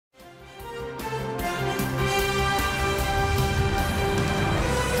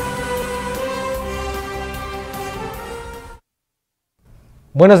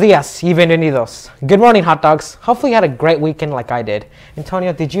Buenos días y bienvenidos. Good morning, hot dogs. Hopefully you had a great weekend like I did.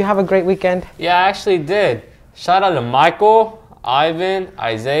 Antonio, did you have a great weekend? Yeah, I actually did. Shout out to Michael, Ivan,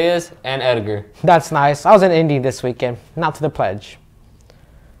 Isaiah, and Edgar. That's nice. I was in Indy this weekend. Not to the pledge.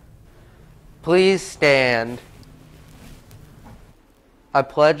 Please stand. I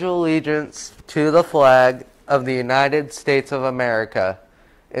pledge allegiance to the flag of the United States of America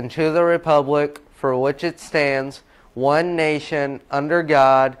and to the republic for which it stands, one nation, under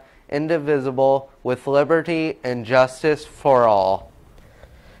God, indivisible, with liberty and justice for all.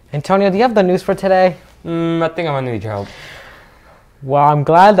 Antonio, do you have the news for today? I think I'm gonna need your help. Well, I'm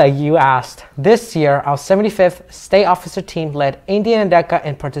glad that you asked. This year, our 75th State Officer Team led Indiana DECA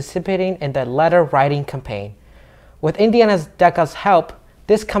in participating in the letter writing campaign. With Indiana DECA's help,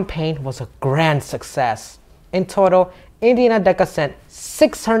 this campaign was a grand success. In total, Indiana DECA sent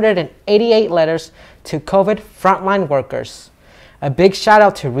 688 letters to COVID frontline workers. A big shout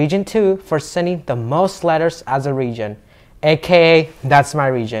out to Region 2 for sending the most letters as a region, aka that's my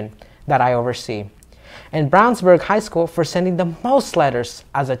region that I oversee. And Brownsburg High School for sending the most letters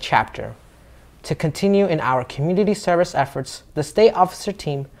as a chapter. To continue in our community service efforts, the State Officer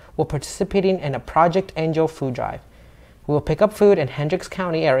Team will participate in a Project Angel food drive. We will pick up food in Hendricks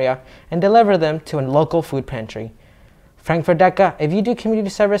County area and deliver them to a local food pantry. Frankfurt DECA, if you do community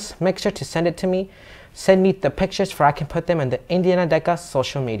service, make sure to send it to me. Send me the pictures so I can put them in the Indiana DECA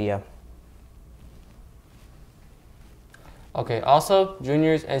social media. Okay, also,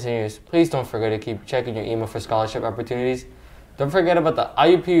 juniors and seniors, please don't forget to keep checking your email for scholarship opportunities. Don't forget about the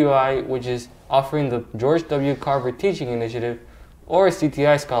IUPUI, which is offering the George W. Carver Teaching Initiative, or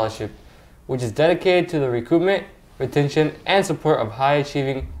CTI scholarship, which is dedicated to the recruitment, retention, and support of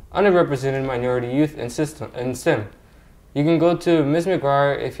high-achieving, underrepresented minority youth in STEM. You can go to Ms.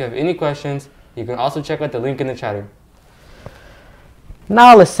 McGuire if you have any questions. You can also check out the link in the chatter.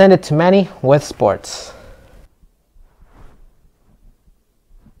 Now let's send it to Manny with sports.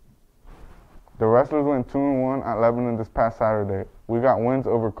 The Wrestlers went 2-1 at Lebanon this past Saturday. We got wins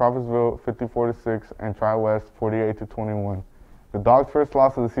over Crawfordsville 54-6 and Tri-West 48-21. The Dogs' first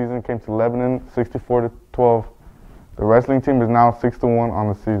loss of the season came to Lebanon 64-12. The wrestling team is now 6-1 on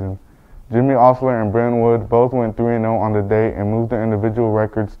the season. Jimmy Osler and Brentwood both went 3-0 on the day and moved their individual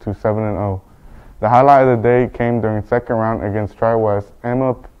records to 7-0. The highlight of the day came during second round against Tri-West.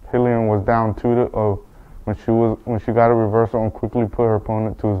 Emma Pillion was down 2-0 when she got a reversal and quickly put her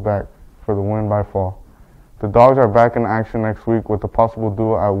opponent to his back for the win by fall. The Dogs are back in action next week with a possible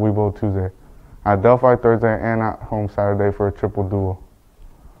duel at Weibo Tuesday, at Delphi Thursday, and at home Saturday for a triple duel.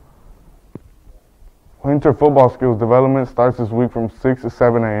 Winter football skills development starts this week from 6 to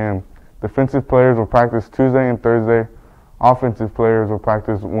 7 a.m. Defensive players will practice Tuesday and Thursday. Offensive players will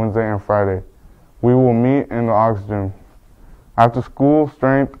practice Wednesday and Friday. We will meet in the Aux Gym. After school,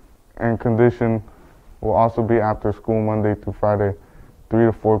 strength and condition will also be after school Monday through Friday, 3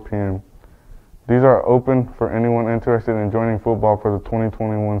 to 4 p.m. These are open for anyone interested in joining football for the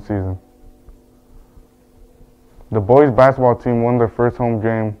 2021 season. The boys basketball team won their first home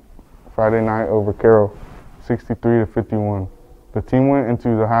game Friday night over Carroll, 63-51. The team went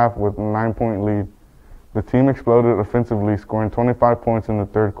into the half with a 9-point lead. The team exploded offensively, scoring 25 points in the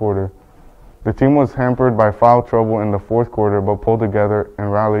third quarter. The team was hampered by foul trouble in the fourth quarter, but pulled together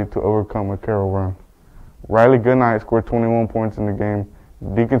and rallied to overcome a Carroll run. Riley Goodnight scored 21 points in the game.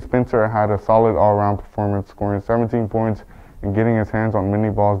 Deacon Spencer had a solid all-around performance, scoring 17 points and getting his hands on many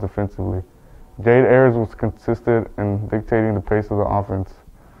balls defensively. Jade Ayers was consistent in dictating the pace of the offense.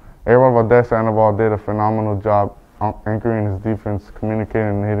 Aaron Valdez Sandoval did a phenomenal job anchoring his defense,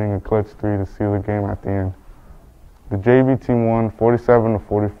 communicating and hitting a clutch three to seal the game at the end. The JV team won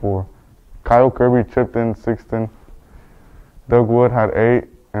 47-44. Kyle Kirby chipped in 16. Doug Wood had 8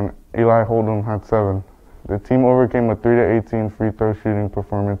 and Eli Hold'em had 7. The team overcame a 3-18 free throw shooting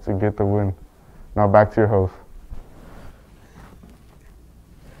performance to get the win. Now back to your host.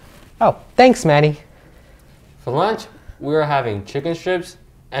 Oh, thanks, Manny. For lunch, we are having chicken strips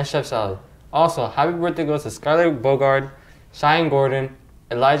and chef salad. Also, happy birthday goes to Skylar Bogard, Cheyenne Gordon,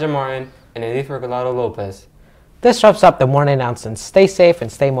 Elijah Martin, and Elif Regalado Lopez. This wraps up the morning announcements. Stay safe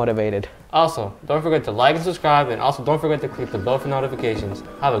and stay motivated. Also, don't forget to like and subscribe, and also don't forget to click the bell for notifications.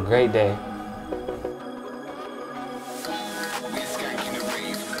 Have a great day.